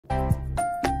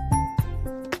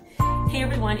Hey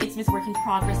everyone, it's Miss Work in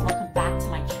Progress. Welcome back to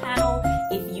my channel.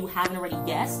 If you haven't already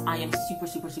guessed, I am super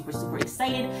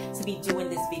excited to be doing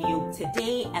this video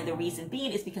today. And the reason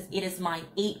being is because it is my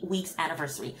 8 weeks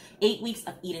anniversary. 8 weeks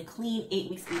of eating clean, 8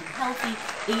 weeks eating healthy,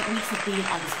 8 weeks of being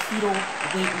on this keto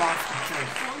weight loss journey.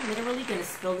 So I'm literally gonna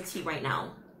spill the tea right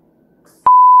now.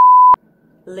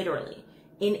 Literally.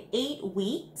 In 8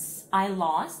 weeks, I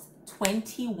lost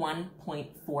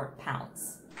 21.4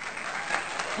 pounds.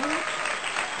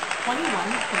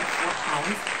 21.4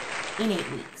 pounds in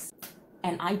 8 weeks.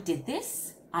 And I did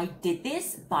this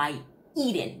by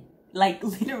eating. Like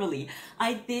literally,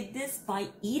 I did this by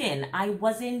eating. I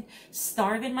wasn't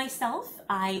starving myself.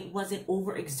 I wasn't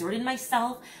overexerting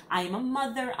myself. I am a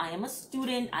mother. I am a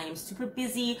student. I am super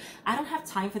busy. I don't have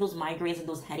time for those migraines and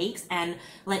those headaches. And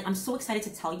like, I'm so excited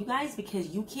to tell you guys because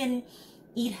you can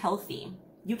eat healthy.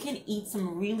 You can eat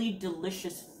some really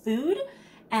delicious food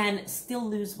and still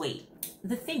lose weight.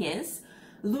 The thing is,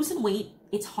 losing weight,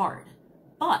 it's hard.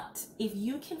 But if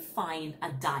you can find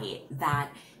a diet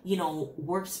that, you know,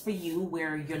 works for you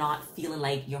where you're not feeling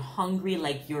like you're hungry,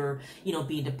 like you're, you know,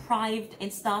 being deprived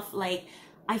and stuff, like,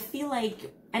 I feel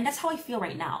like, and that's how I feel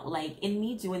right now, like in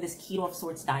me doing this keto of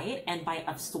sorts diet, and by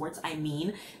of sorts, I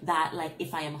mean that like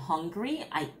if I am hungry,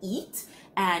 I eat,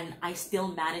 and I still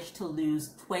manage to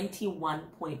lose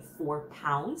 21.4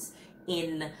 pounds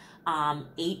in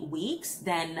 8 weeks,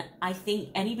 then I think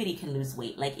anybody can lose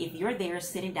weight. Like if you're there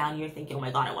sitting down, you're thinking, oh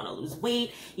my God, I want to lose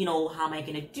weight. You know, how am I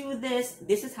going to do this?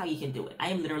 This is how you can do it. I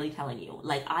am literally telling you,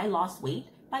 like I lost weight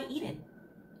by eating,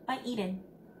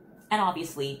 and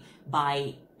obviously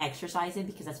by exercising,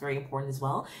 because that's very important as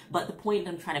well. But the point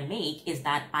that I'm trying to make is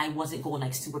that I wasn't going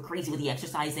like super crazy with the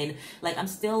exercising. Like I'm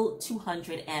still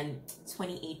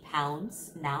 228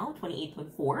 pounds now,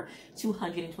 28.4,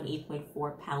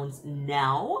 228.4 pounds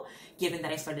now, given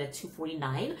that I started at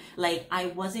 249. Like I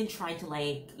wasn't trying to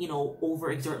like, you know,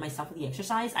 overexert myself with the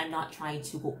exercise. I'm not trying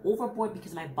to go overboard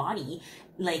because my body,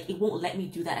 like it won't let me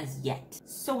do that as yet.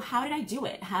 So how did I do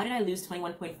it? How did I lose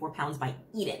 21.4 pounds by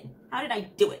eating? How did I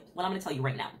do it? Well, I'm gonna tell you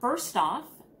right now. First off,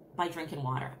 by drinking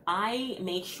water. I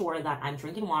make sure that I'm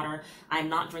drinking water. I'm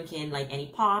not drinking like any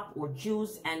pop or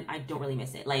juice, and I don't really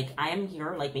miss it. Like I am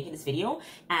here like making this video,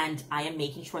 and I am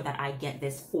making sure that I get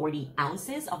this 40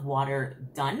 ounces of water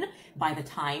done by the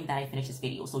time that I finish this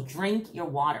video. So drink your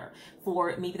water.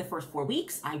 For maybe the first 4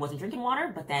 weeks, I wasn't drinking water,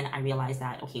 but then I realized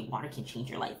that, okay, water can change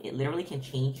your life. It literally can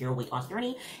change your weight loss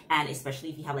journey. And especially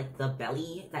if you have like the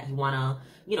belly that you wanna,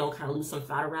 you know, kind of lose some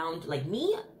fat around, like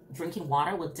me, drinking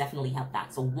water will definitely help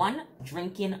that. So 1,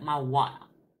 drinking my water.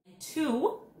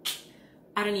 2,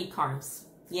 I don't eat carbs.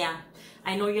 Yeah,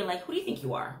 I know you're like, who do you think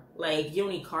you are? Like, you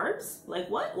don't eat carbs? Like,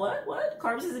 what?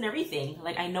 Carbs is in everything.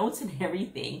 Like, I know it's in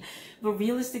everything. But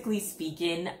realistically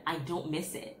speaking, I don't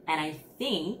miss it. And I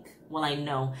think, well, I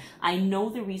know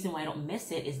the reason why I don't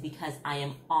miss it is because I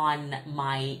am on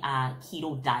my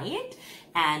keto diet.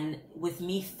 And with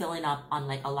me filling up on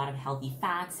like a lot of healthy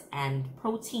fats and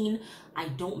protein, I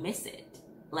don't miss it.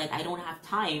 Like I don't have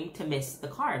time to miss the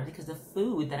carbs because the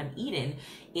food that I'm eating,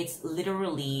 it's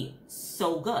literally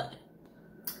so good.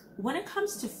 When it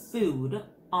comes to food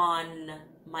on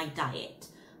my diet,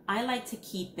 I like to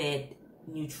keep it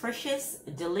nutritious,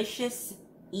 delicious,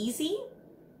 easy,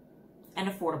 and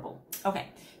affordable. Okay,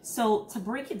 so to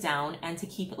break it down and to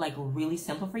keep it like really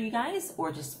simple for you guys,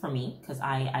 or just for me, because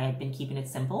I have been keeping it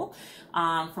simple.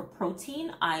 For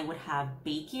protein, I would have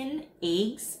bacon,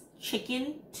 eggs,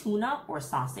 chicken, tuna, or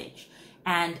sausage.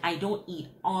 And I don't eat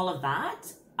all of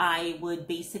that. I would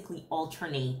basically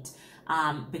alternate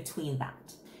between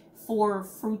that. For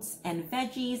fruits and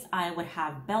veggies, I would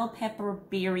have bell pepper,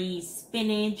 berries,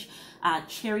 spinach,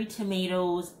 cherry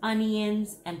tomatoes,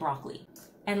 onions, and broccoli.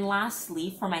 And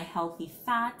lastly, for my healthy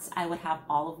fats, I would have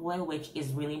olive oil, which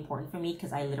is really important for me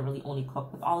because I literally only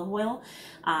cook with olive oil.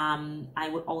 I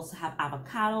would also have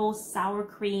avocado, sour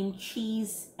cream,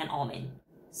 cheese, and almond.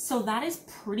 So that is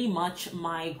pretty much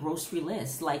my grocery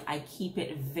list. Like I keep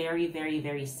it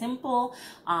very simple,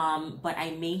 but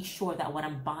I make sure that what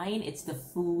I'm buying, it's the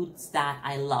foods that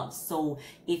I love. So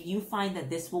if you find that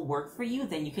this will work for you,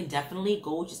 then you can definitely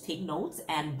go just take notes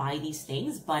and buy these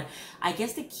things. But I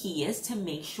guess the key is to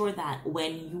make sure that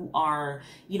when you are,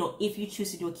 you know, if you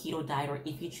choose to do a keto diet or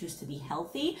if you choose to be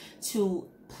healthy, to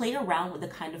play around with the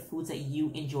kind of foods that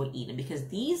you enjoy eating, because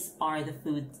these are the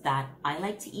foods that I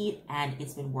like to eat and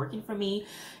it's been working for me.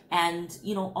 And,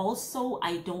 you know, also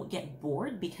I don't get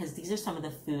bored because these are some of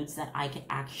the foods that I can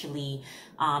actually,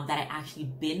 that I actually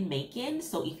been making.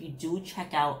 So if you do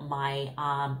check out my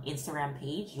Instagram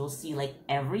page, you'll see like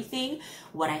everything,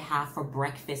 what I have for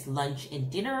breakfast, lunch, and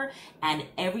dinner, and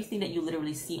everything that you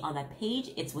literally see on that page,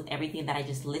 it's with everything that I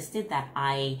just listed that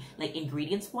I like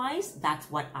ingredients wise,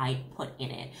 that's what I put in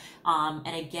it.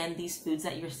 And again, these foods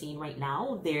that you're seeing right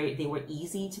now, they were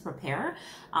easy to prepare.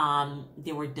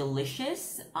 They were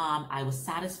delicious. I was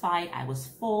satisfied, I was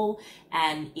full,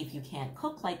 and if you can't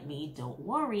cook like me, don't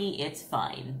worry, it's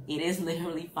fine. It is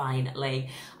literally fine. Like,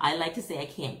 I like to say I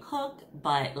can't cook,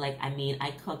 but like, I mean,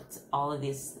 I cooked all of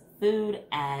this food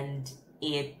and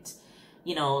it,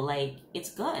 you know, like, it's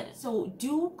good. So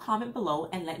do comment below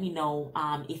and let me know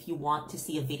if you want to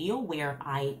see a video where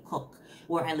I cook,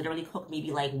 where I literally cook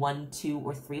maybe like 1, 2,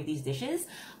 or 3 of these dishes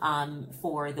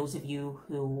for those of you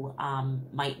who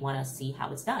might want to see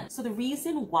how it's done. So the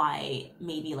reason why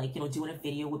maybe like, you know, doing a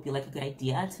video would be like a good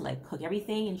idea to like cook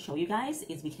everything and show you guys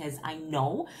is because I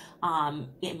know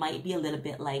it might be a little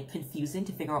bit like confusing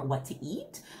to figure out what to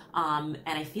eat. And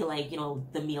I feel like, you know,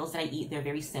 the meals that I eat, they're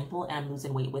very simple and I'm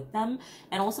losing weight with them.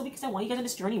 And also because I want you guys on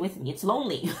this journey with me. It's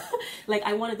lonely. Like,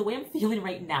 I wanted, the way I'm feeling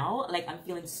right now, like I'm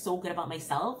feeling so good about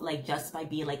myself, like just by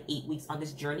being like 8 weeks on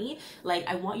this journey. Like,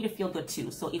 I want you to feel good too.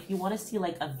 So if you want to see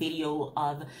like a video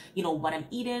of, you know, what I'm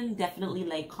eating, definitely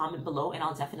like comment below and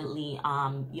I'll definitely,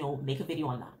 you know, make a video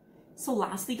on that. So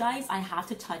lastly, guys, I have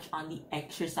to touch on the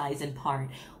exercising part.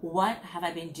 What have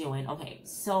I been doing? Okay,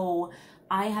 so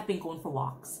I have been going for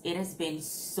walks. It has been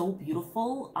so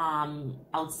beautiful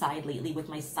outside lately with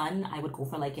my son. I would go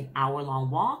for like an hour-long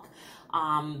walk.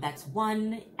 That's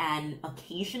one. And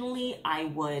occasionally I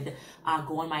would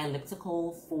go on my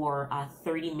elliptical for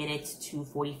 30 minutes to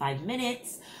 45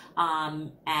 minutes.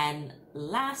 And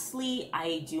lastly,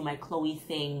 I do my Chloe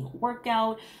Thing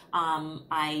workout.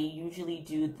 I usually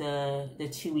do the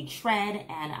 2-week shred,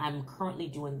 and I'm currently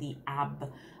doing the ab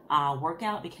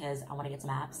workout because I want to get some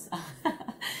abs.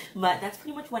 But that's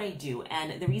pretty much what I do.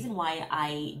 And the reason why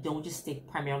I don't just stick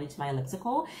primarily to my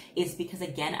elliptical is because,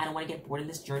 again, I don't want to get bored in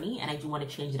this journey and I do want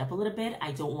to change it up a little bit.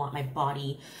 I don't want my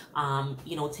body,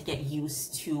 you know, to get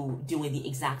used to doing the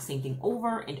exact same thing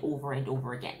over and over and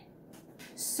over again.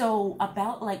 So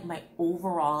about like my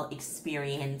overall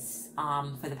experience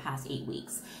for the past 8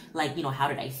 weeks, like, you know, how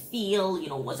did I feel? You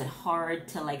know, was it hard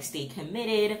to like stay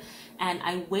committed? And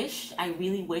I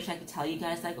really wish I could tell you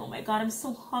guys like, oh my God, I'm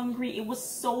so hungry. It was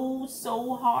so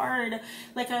hard.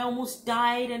 Like, I almost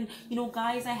died. And, you know,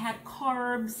 guys, I had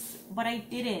carbs, but I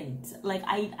didn't. Like,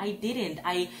 I didn't.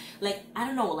 I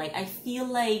don't know, like, I feel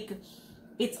like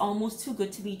it's almost too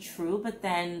good to be true, but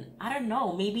then I don't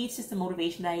know, maybe it's just the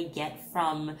motivation that I get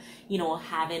from, you know,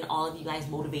 having all of you guys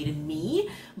motivated me.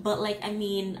 But like, I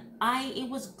mean, it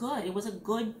was good. It was a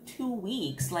good 2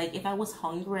 weeks. Like, if I was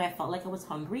hungry, I felt like I was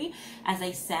hungry, as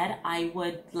I said, I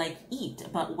would like eat.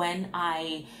 But when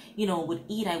I, you know, would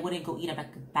eat, I wouldn't go eat a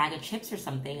bag of chips or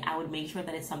something. I would make sure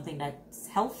that it's something that's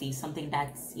healthy, something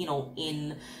that's, you know,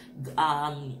 in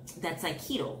that's like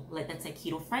keto, like that's like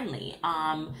keto friendly.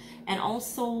 And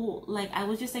also, like, I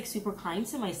was just like super kind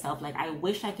to myself. Like, I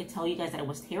wish I could tell you guys that it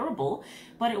was terrible,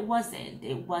 but it wasn't.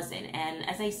 And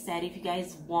as I said, if you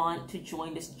guys want to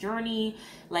join this journey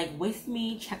like with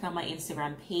me, check out my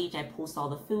Instagram page. I post all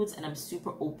the foods and I'm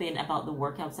super open about the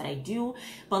workouts that I do.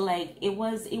 But like, it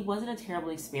wasn't a terrible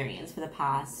experience for the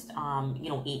past you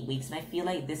know, 8 weeks. And I feel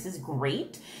like this is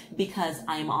great because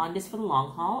I'm on this for the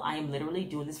long haul. I am literally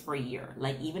doing this for a year.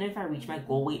 Like, even if I reach my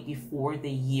goal weight before the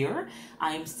year,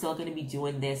 I'm still going to be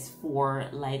doing this for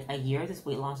like a year, this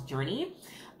weight loss journey.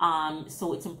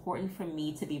 So it's important for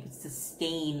me to be able to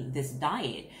sustain this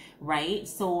diet, right?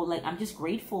 So like, I'm just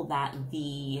grateful that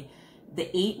the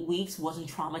 8 weeks wasn't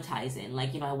traumatizing.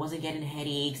 Like, you know, I wasn't getting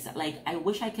headaches. Like, I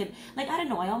wish I could, like, I don't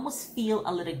know, I almost feel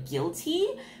a little guilty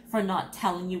for not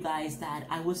telling you guys that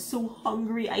I was so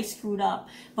hungry, I screwed up.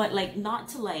 But like, not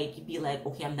to like be like,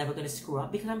 okay, I'm never gonna screw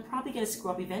up, because I'm probably gonna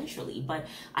screw up eventually. But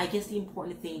I guess the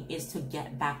important thing is to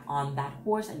get back on that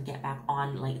horse and get back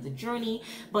on like the journey.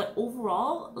 But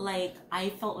overall, like, I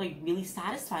felt like really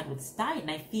satisfied with this diet.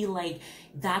 And I feel like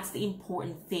that's the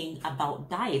important thing about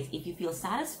diets. If you feel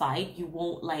satisfied, you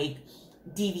won't like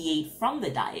deviate from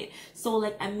the diet. So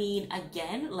like, I mean,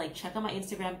 again, like, check out my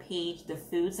Instagram page. The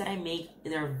foods that I make,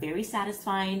 they're very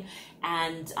satisfying,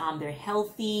 and they're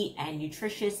healthy and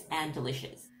nutritious and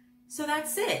delicious. So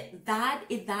that's it. That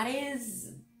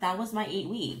is that was my 8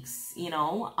 weeks, you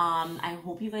know. I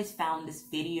hope you guys found this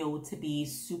video to be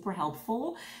super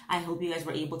helpful. I hope you guys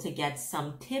were able to get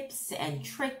some tips and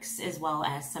tricks as well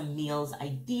as some meals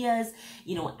ideas,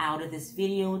 you know, out of this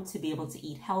video to be able to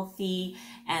eat healthy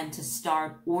and to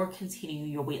start or continue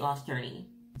your weight loss journey.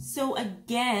 So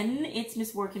again, it's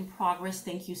Miss Work in Progress.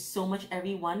 Thank you so much,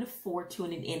 everyone, for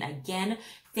tuning in again.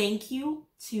 Thank you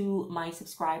to my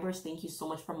subscribers. Thank you so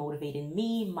much for motivating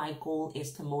me. My goal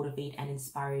is to motivate and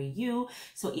inspire you.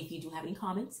 So if you do have any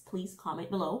comments, please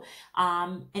comment below.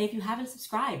 And if you haven't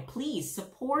subscribed, please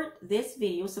support this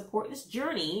video, support this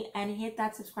journey, and hit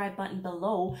that subscribe button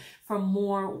below for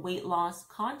more weight loss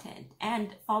content.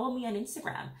 And follow me on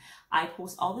Instagram. I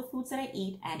post all the foods that I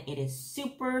eat, and it is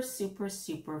super, super,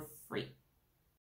 super free.